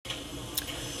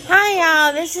Hi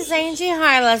y'all, this is Angie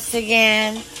Harless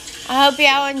again. I hope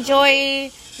y'all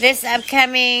enjoy this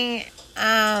upcoming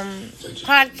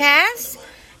podcast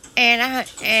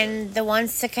and the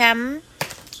ones to come.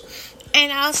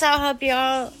 And also I hope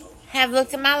y'all have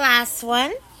looked at my last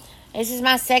one. This is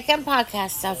my second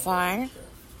podcast so far.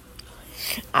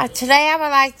 Today I would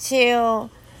like to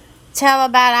tell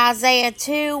about Isaiah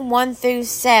 2, 1 through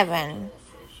 7.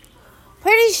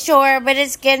 Pretty short, but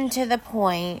it's getting to the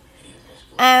point.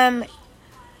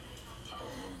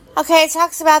 Okay, it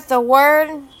talks about the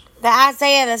word that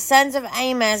Isaiah, the sons of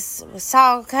Amos,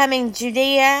 saw coming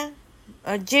Judah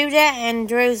and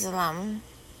Jerusalem.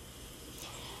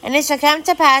 And it shall come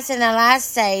to pass in the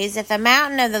last days that the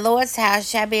mountain of the Lord's house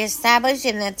shall be established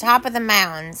in the top of the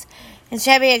mountains, and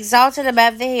shall be exalted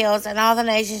above the hills, and all the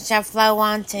nations shall flow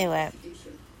unto it.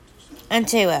 And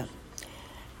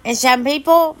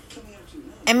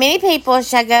many people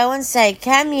shall go and say,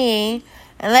 Come ye,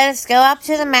 and let us go up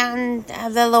to the mountain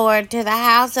of the Lord, to the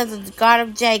house of the God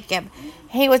of Jacob.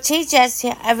 He will teach us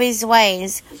of his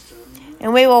ways,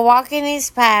 and we will walk in his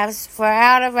paths. For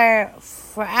out of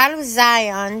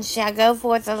Zion shall go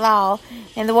forth the law,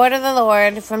 and the word of the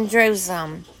Lord from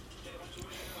Jerusalem.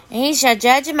 And he shall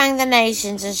judge among the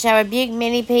nations, and shall rebuke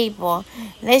many people.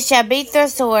 And they shall beat their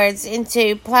swords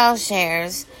into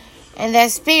plowshares, and their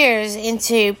spears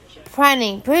into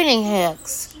pruning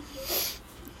hooks.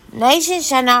 Nation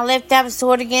shall not lift up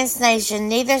sword against nation,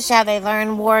 neither shall they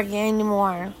learn war any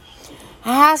more.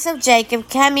 A house of Jacob,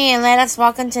 come ye, and let us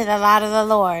walk into the light of the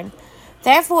Lord.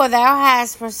 Therefore thou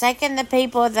hast forsaken the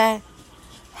people of the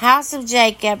house of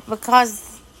Jacob,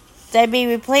 because they be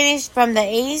replenished from the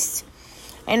east,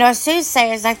 and are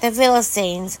soothsayers like the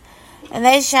Philistines. And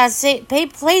they shall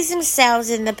please themselves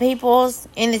in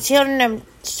the children of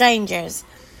strangers.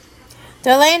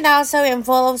 Their land also is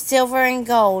full of silver and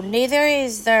gold, neither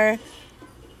is there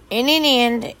any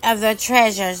end of their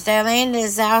treasures. Their land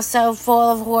is also full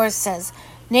of horses,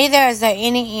 neither is there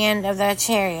any end of their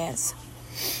chariots.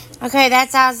 Okay,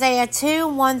 that's Isaiah 2,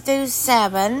 1 through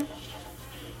 7.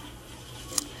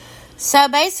 So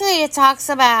basically it talks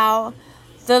about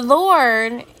the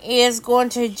Lord is going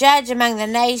to judge among the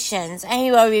nations, and he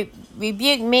will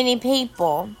rebuke many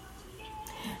people.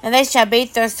 And they shall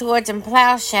beat their swords and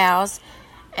plowshares,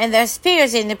 and their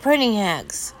spears in the pruning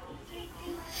hooks.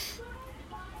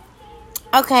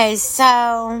 Okay,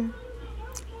 so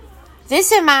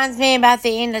this reminds me about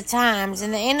the end of times.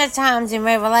 In the end of times in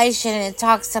Revelation, it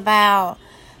talks about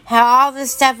how all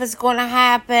this stuff is going to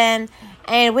happen,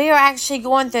 and we are actually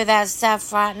going through that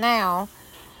stuff right now.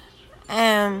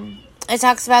 It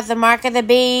talks about the mark of the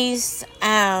beast.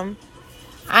 I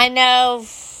know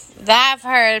that I've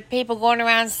heard people going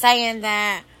around saying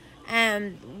that,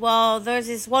 there's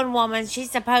this one woman, she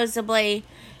supposedly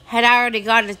had already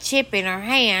got a chip in her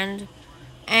hand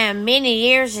many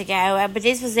years ago, but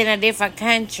this was in a different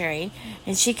country,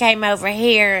 and she came over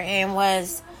here and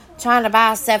was trying to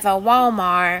buy stuff at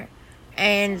Walmart,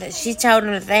 and she told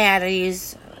them that they had to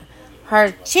use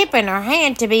her chip in her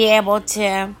hand to be able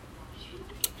to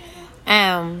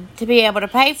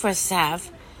pay for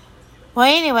stuff. Well,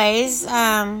 anyways,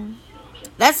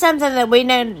 that's something that we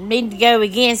need to go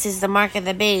against, is the mark of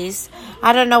the beast.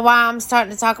 I don't know why I'm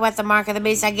starting to talk about the mark of the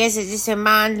beast. I guess it just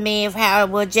reminds me of how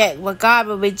what God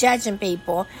will be judging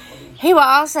people. He will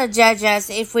also judge us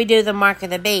if we do the mark of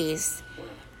the beast.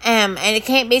 And it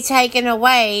can't be taken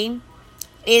away.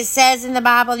 It says in the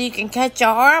Bible you can cut your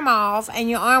arm off and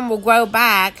your arm will grow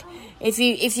back if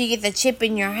you get the chip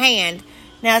in your hand.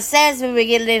 Now it says we would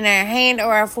get it in our hand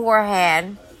or our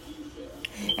forehead.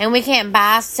 And we can't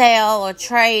buy, sell, or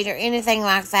trade or anything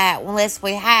like that unless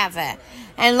we have it.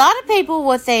 And a lot of people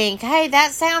will think, hey,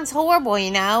 that sounds horrible,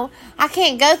 I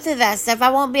can't go through that stuff.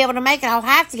 I won't be able to make it. I'll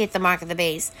have to get the mark of the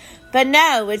beast. But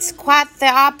no, it's quite the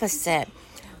opposite.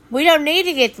 We don't need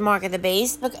to get the mark of the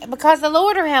beast because the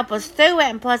Lord will help us through it.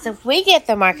 And plus, if we get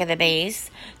the mark of the beast,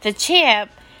 the chip,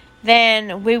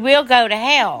 then we will go to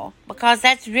hell, because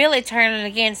that's really turning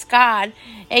against God.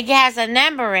 It has a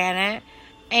number in it.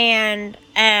 And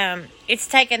it's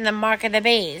taking the mark of the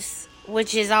beast,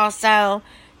 which is also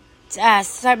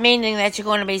meaning that you're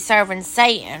going to be serving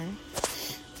Satan.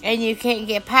 And you can't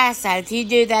get past that. If you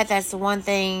do that, that's the one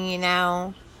thing,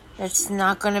 that's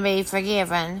not going to be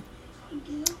forgiven.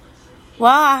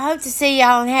 Well, I hope to see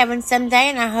y'all in heaven someday,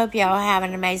 and I hope y'all have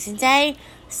an amazing day.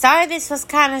 Sorry this was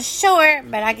kind of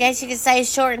short, but I guess you could say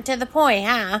short and to the point,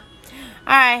 huh?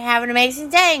 Alright, have an amazing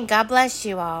day, and God bless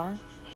you all.